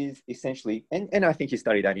that is essentially, and I think you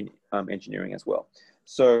study that in engineering as well.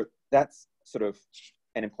 So that's sort of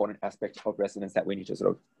an important aspect of resonance that we need to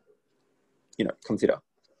sort of, consider.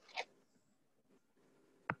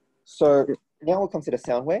 So now we'll consider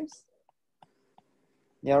sound waves.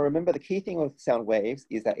 Now remember, the key thing with sound waves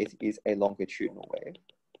is that it is a longitudinal wave.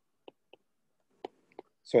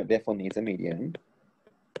 So it therefore needs a medium.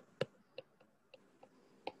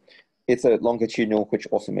 It's a longitudinal, which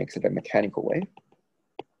also makes it a mechanical wave.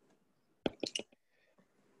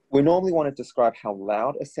 We normally want to describe how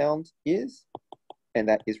loud a sound is, and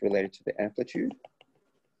that is related to the amplitude.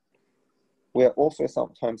 We are also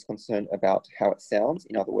sometimes concerned about how it sounds,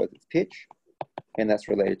 in other words, its pitch, and that's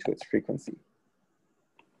related to its frequency.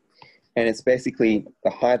 And it's basically the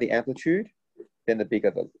higher the amplitude, then the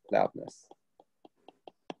bigger the loudness.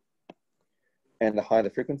 And the higher the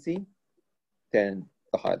frequency, then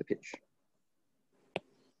the higher the pitch.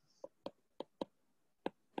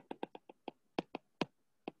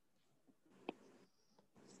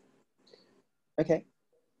 Okay.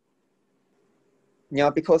 Now,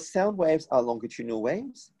 because sound waves are longitudinal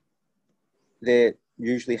waves, they're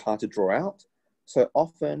usually hard to draw out. So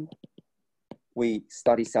often we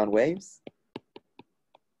study sound waves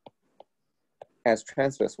as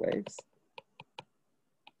transverse waves.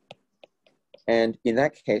 And in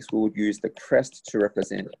that case, we would use the crest to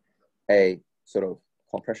represent a sort of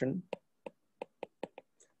compression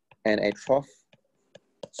and a trough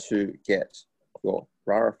to get your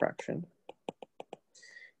rarefaction.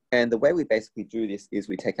 And the way we basically do this is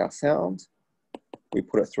we take our sound, we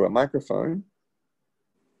put it through a microphone.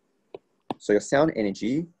 So your sound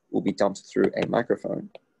energy will be dumped through a microphone.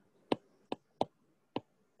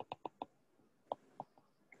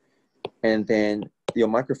 And then your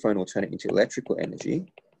microphone will turn it into electrical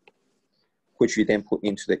energy, which you then put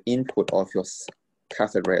into the input of your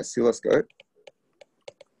cathode ray oscilloscope.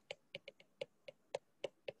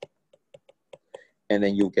 And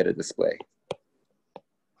then you'll get a display.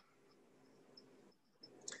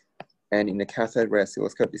 And in the cathode ray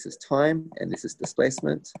oscilloscope, this is time and this is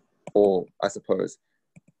displacement, or I suppose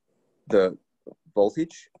the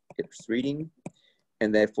voltage it's reading,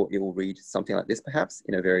 and therefore it will read something like this perhaps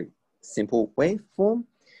in a very simple waveform,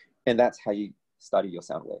 and that's how you study your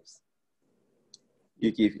sound waves.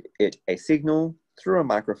 You give it a signal through a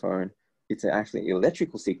microphone. It's actually an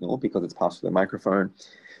electrical signal because it's passed through the microphone,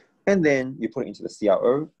 and then you put it into the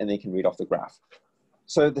CRO and then you can read off the graph.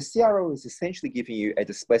 So the CRO is essentially giving you a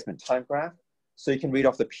displacement time graph, so you can read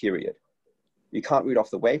off the period. You can't read off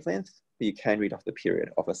the wavelength, but you can read off the period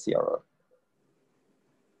of a CRO.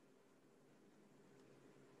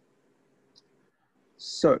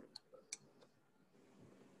 So,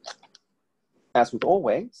 as with all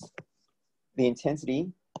waves, the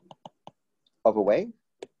intensity of a wave,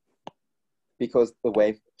 because the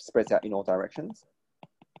wave spreads out in all directions,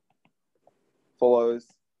 follows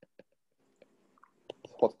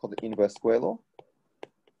what's called the inverse square law.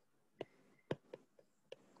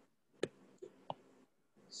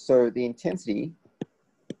 So the intensity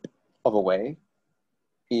of a wave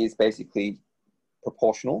is basically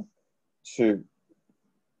proportional to,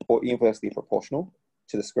 or inversely proportional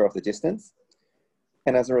to the square of the distance.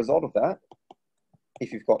 And as a result of that,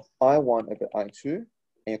 if you've got I1 over I2, and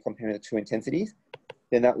you're comparing the two intensities,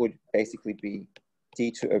 then that would basically be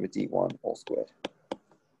D2 over D1 all squared.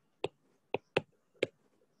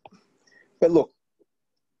 But look,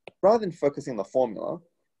 rather than focusing on the formula,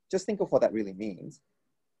 just think of what that really means.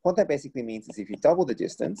 What that basically means is if you double the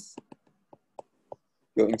distance,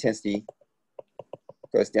 your intensity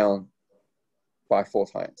goes down by 4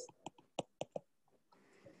 times.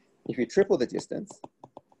 If you triple the distance,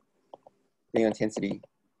 then your intensity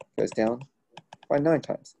goes down by 9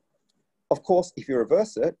 times. Of course, if you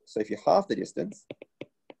reverse it, so if you halve the distance,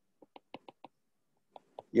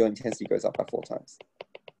 your intensity goes up by 4 times.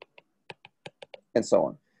 And so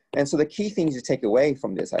on. And so the key things to take away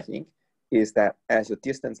from this, I think, is that as your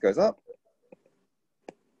distance goes up,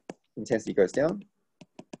 intensity goes down.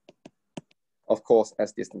 Of course,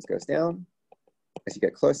 as distance goes down, as you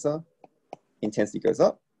get closer, intensity goes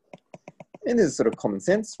up. And this is sort of common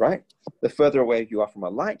sense, right? The further away you are from a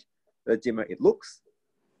light, the dimmer it looks.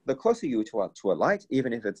 The closer you are to a light,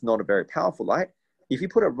 even if it's not a very powerful light, if you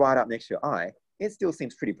put it right up next to your eye, it still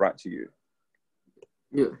seems pretty bright to you.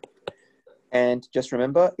 Yeah. And just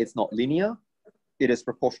remember, it's not linear. It is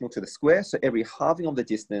proportional to the square. So every halving of the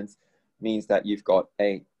distance means that you've got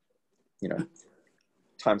a,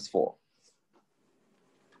 times 4.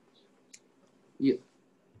 Yeah.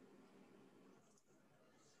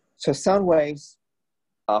 So sound waves,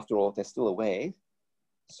 after all, they're still a wave.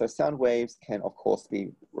 So sound waves can, of course,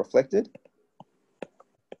 be reflected.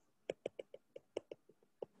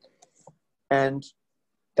 And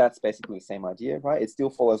that's basically the same idea, right? It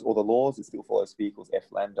still follows all the laws. It still follows V equals F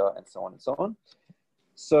lambda and so on and so on.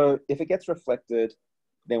 So if it gets reflected,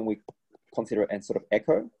 then we consider it as sort of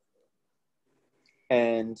echo.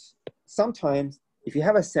 And sometimes if you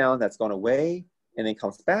have a sound that's gone away and then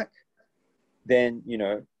comes back, then,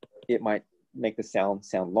 it might make the sound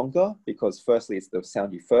longer because firstly, it's the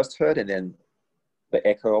sound you first heard and then the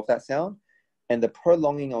echo of that sound. And the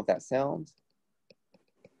prolonging of that sound,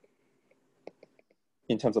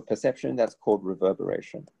 in terms of perception, that's called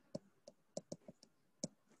reverberation.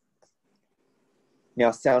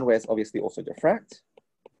 Now, sound waves obviously also diffract.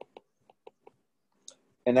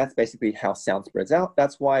 And that's basically how sound spreads out.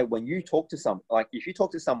 That's why when you talk to if you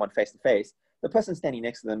talk to someone face to face, the person standing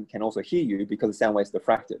next to them can also hear you because the sound wave's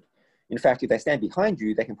diffracted. In fact, if they stand behind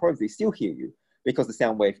you, they can probably still hear you because the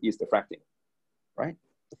sound wave is diffracting, right?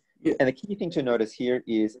 Yeah. And the key thing to notice here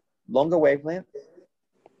is longer wavelength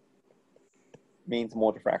means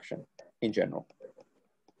more diffraction in general.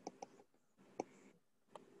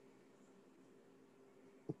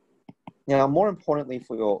 Now, more importantly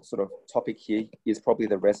for your sort of topic here is probably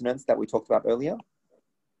the resonance that we talked about earlier.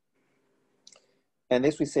 And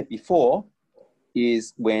this we said before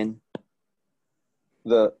is when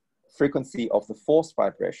the frequency of the forced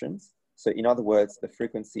vibrations, so in other words, the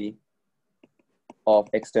frequency of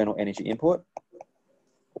external energy input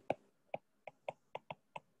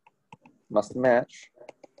must match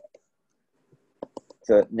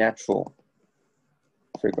the natural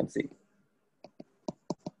frequency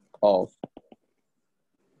of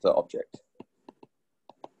the object.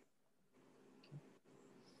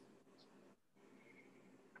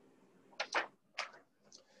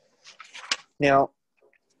 Now,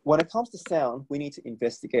 when it comes to sound, we need to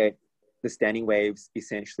investigate the standing waves,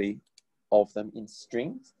 essentially, of them in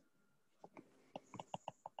strings.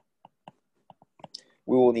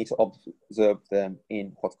 We will need to observe them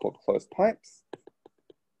in what's called closed pipes.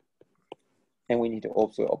 And we need to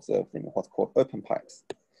also observe them in what's called open pipes.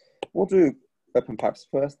 We'll do open pipes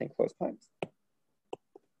first, then closed pipes.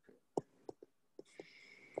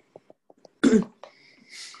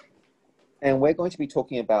 And we're going to be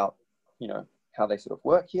talking about, how they sort of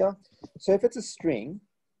work here. So if it's a string,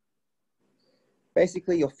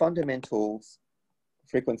 basically your fundamentals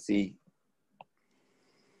frequency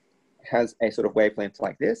has a sort of wavelength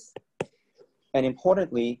like this. And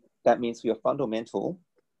importantly, that means for your fundamental,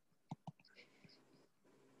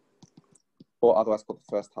 or otherwise called the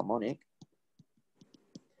first harmonic,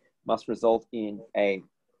 must result in a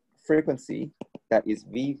frequency that is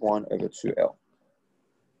V1 over 2L.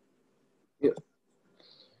 Yeah.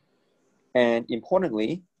 And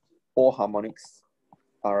importantly, all harmonics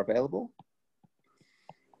are available.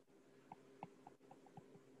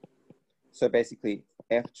 So basically,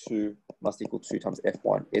 F2 must equal 2 times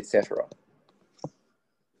F1, etc.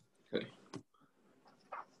 Okay.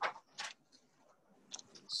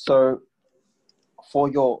 So for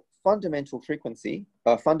your fundamental frequency,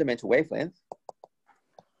 fundamental wavelength,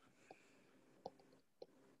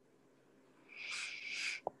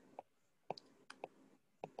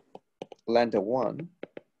 lambda 1,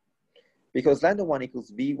 because lambda 1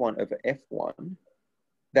 equals V1 over F1,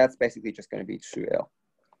 that's basically just going to be 2L.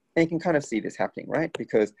 And you can kind of see this happening, right?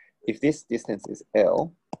 Because if this distance is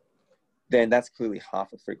L, then that's clearly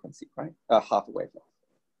half a frequency, right? Half a wavelength.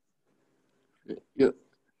 Yeah.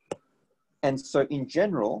 And so in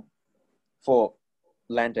general, for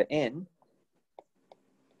lambda n,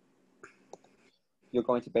 you're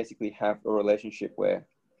going to basically have a relationship where,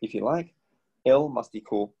 if you like, L must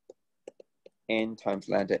equal n times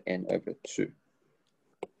lambda n over 2.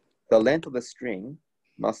 The length of the string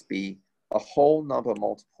must be a whole number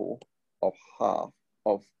multiple of half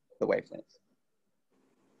of the wavelength.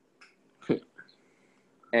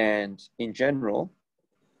 And in general,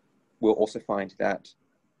 we'll also find that,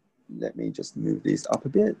 let me just move this up a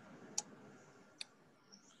bit.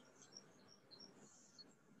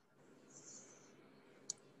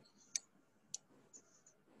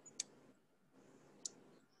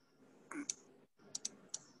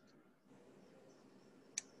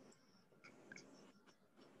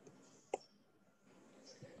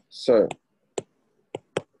 So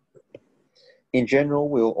in general,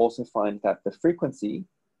 we'll also find that the frequency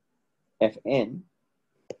Fn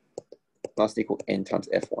must equal n times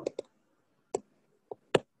F1.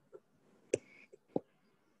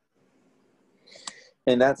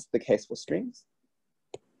 And that's the case for strings.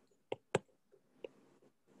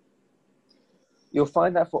 You'll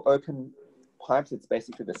find that for open pipes, it's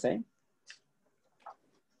basically the same.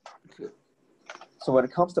 So when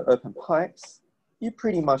it comes to open pipes, you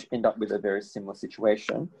pretty much end up with a very similar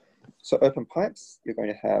situation. So open pipes, you're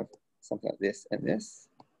going to have something like this and this,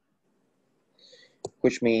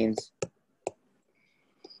 which means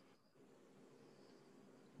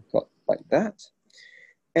like that.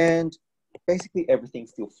 And basically everything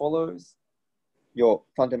still follows. Your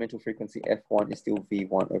fundamental frequency F1 is still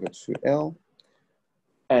V1 over 2L.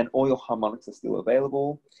 And all your harmonics are still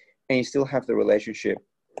available. And you still have the relationship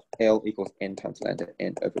L equals n times lambda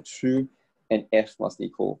n over 2. And F must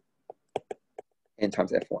equal n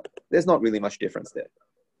times F1. There's not really much difference there.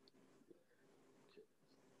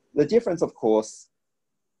 The difference, of course,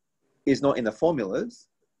 is not in the formulas,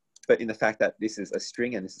 but in the fact that this is a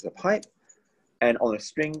string and this is a pipe. And on a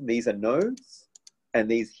string, these are nodes, and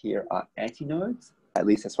these here are antinodes, at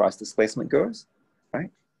least as far as displacement goes, right?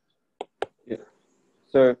 Yeah.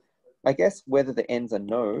 So I guess whether the ends are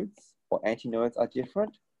nodes or antinodes are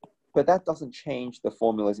different, but that doesn't change the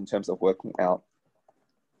formulas in terms of working out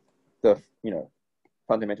the,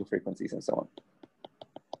 fundamental frequencies and so on.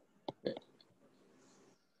 Yeah.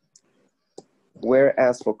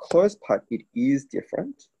 Whereas for closed pipe, it is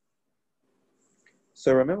different.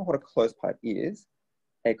 So remember what a closed pipe is.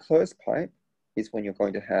 A closed pipe is when you're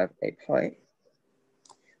going to have a pipe,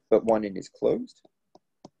 but one end is closed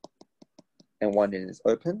and one end is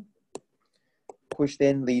open, which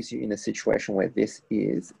then leaves you in a situation where this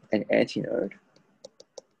is an antinode,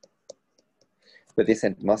 but this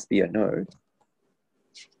end must be a node.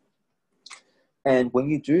 And when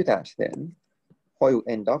you do that, then what you'll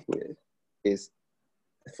end up with is,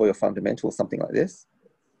 for your fundamentals, something like this.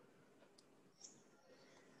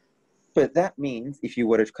 But that means if you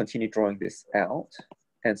were to continue drawing this out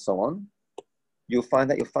and so on, you'll find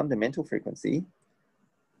that your fundamental frequency,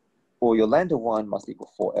 or your lambda 1 must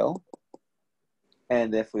equal 4L,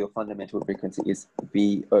 and therefore your fundamental frequency is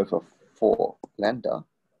V over 4 lambda,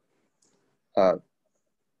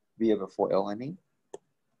 V over 4L, I mean.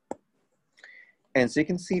 And so you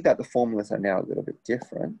can see that the formulas are now a little bit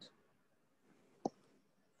different.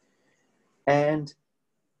 And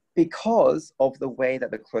because of the way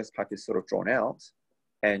that the closed pipe is sort of drawn out,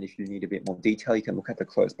 and if you need a bit more detail, you can look at the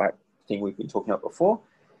closed pipe thing we've been talking about before,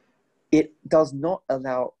 it does not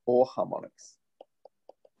allow all harmonics.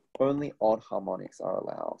 Only odd harmonics are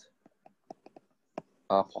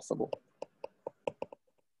possible.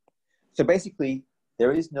 So basically,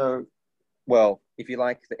 there is no, well, if you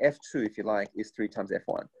like, the F2, if you like, is 3 times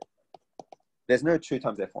F1. There's no 2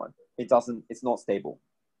 times F1. It's not stable.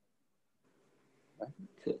 Right?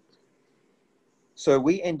 So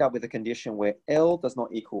we end up with a condition where L does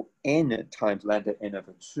not equal n times lambda n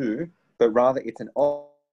over 2, but rather it's an odd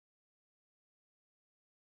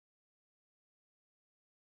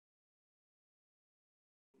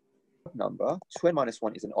number. 2n minus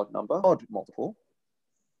 1 is an odd number, odd multiple.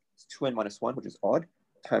 It's 2n minus 1, which is odd,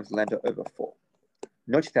 times lambda over 4.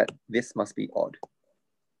 Note that this must be odd.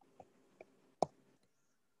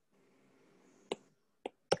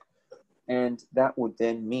 And that would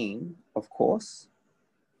then mean, of course,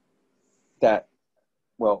 that,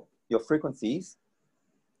 well, your frequencies,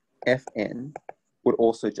 Fn, would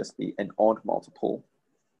also just be an odd multiple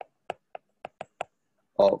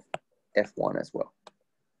of F1 as well.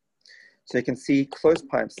 So you can see closed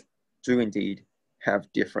pipes do indeed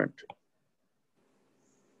have different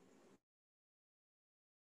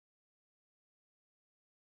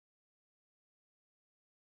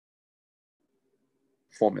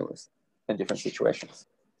formulas and different situations.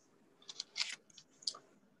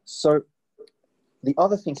 So the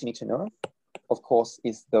other thing you need to know, of course,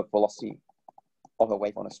 is the velocity of a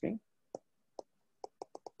wave on a string.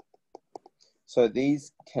 So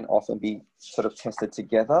these can often be sort of tested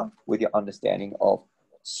together with your understanding of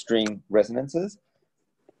string resonances.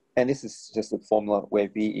 And this is just a formula where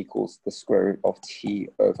V equals the square root of T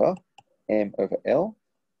over M over L.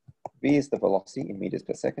 V is the velocity in meters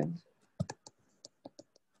per second.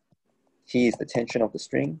 T is the tension of the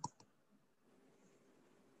string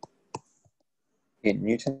in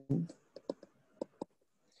Newton.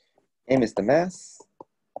 M is the mass.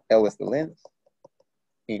 L is the length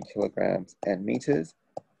in kilograms and meters.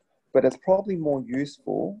 But it's probably more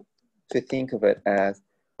useful to think of it as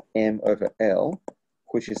M over L,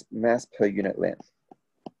 which is mass per unit length.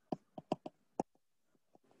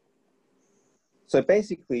 So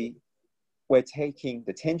basically, we're taking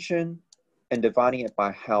the tension and dividing it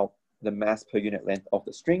by how the mass per unit length of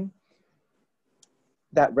the string.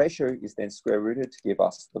 That ratio is then square rooted to give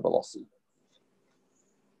us the velocity.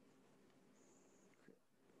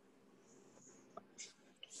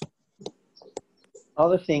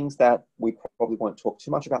 Other things that we probably won't talk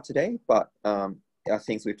too much about today, but are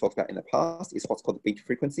things we've talked about in the past, is what's called the beat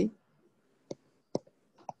frequency.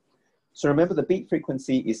 So remember, the beat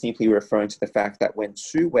frequency is simply referring to the fact that when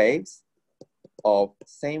two waves of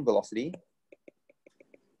same velocity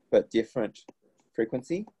but different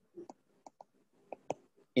frequency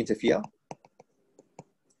interfere,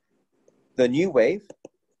 the new wave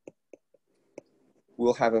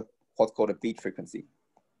will have what's called a beat frequency,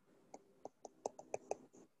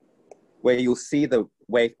 where you'll see the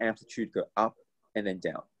wave amplitude go up and then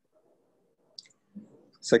down.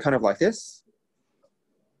 So kind of like this.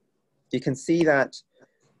 You can see that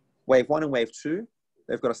wave 1 and wave 2,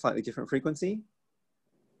 they've got a slightly different frequency.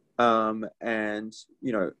 And,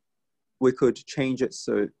 you know, we could change it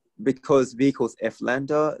so because v equals f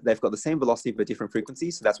lambda, they've got the same velocity but different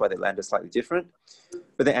frequencies, so that's why their lambda is slightly different,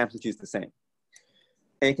 but their amplitude is the same.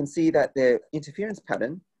 And you can see that their interference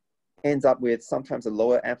pattern ends up with sometimes a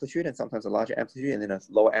lower amplitude and sometimes a larger amplitude, and then a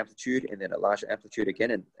lower amplitude and then a larger amplitude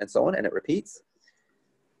again, and so on, and it repeats.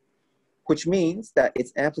 Which means that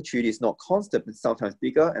its amplitude is not constant, it's sometimes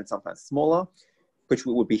bigger and sometimes smaller, which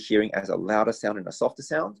we would be hearing as a louder sound and a softer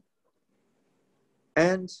sound.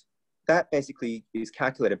 And that basically is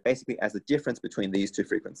calculated basically as the difference between these two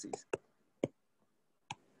frequencies.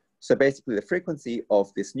 So basically the frequency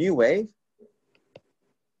of this new wave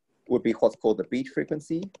would be what's called the beat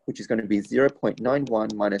frequency, which is going to be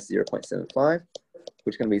 0.91 minus 0.75,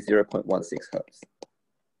 which is going to be 0.16 hertz.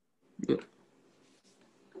 Yeah.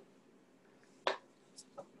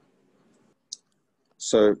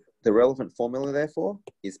 So the relevant formula, therefore,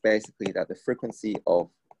 is basically that the frequency of,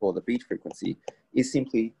 or the beat frequency, is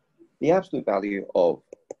simply the absolute value of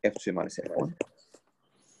f2 minus f1.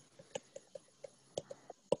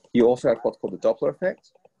 You also have what's called the Doppler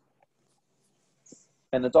effect.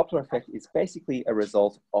 And the Doppler effect is basically a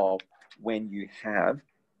result of when you have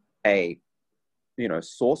a, you know,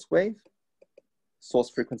 source wave, source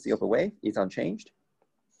frequency of a wave is unchanged,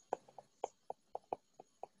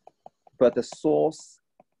 but the source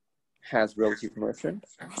has relative motion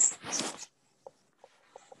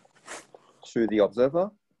to the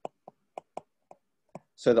observer.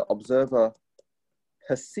 So the observer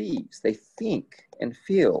perceives, they think and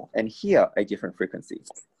feel and hear a different frequency.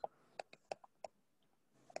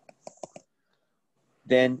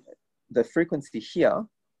 Then the frequency here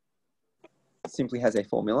simply has a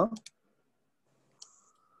formula.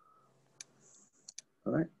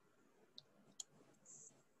 All right.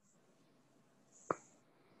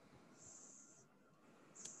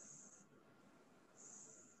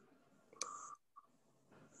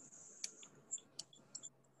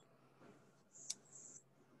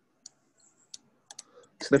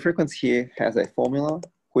 So the frequency here has a formula,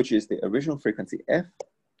 which is the original frequency f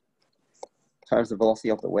times the velocity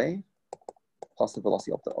of the wave plus the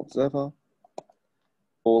velocity of the observer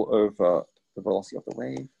all over the velocity of the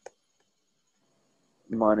wave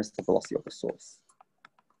minus the velocity of the source.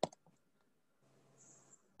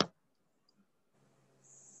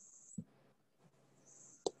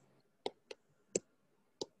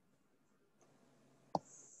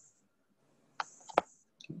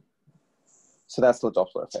 So that's the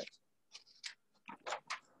Doppler effect.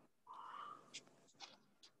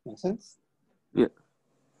 Make sense? Yeah.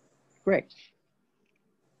 Great.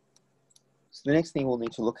 So the next thing we'll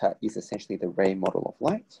need to look at is essentially the ray model of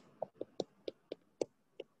light.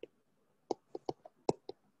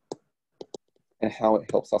 And how it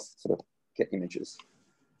helps us sort of get images.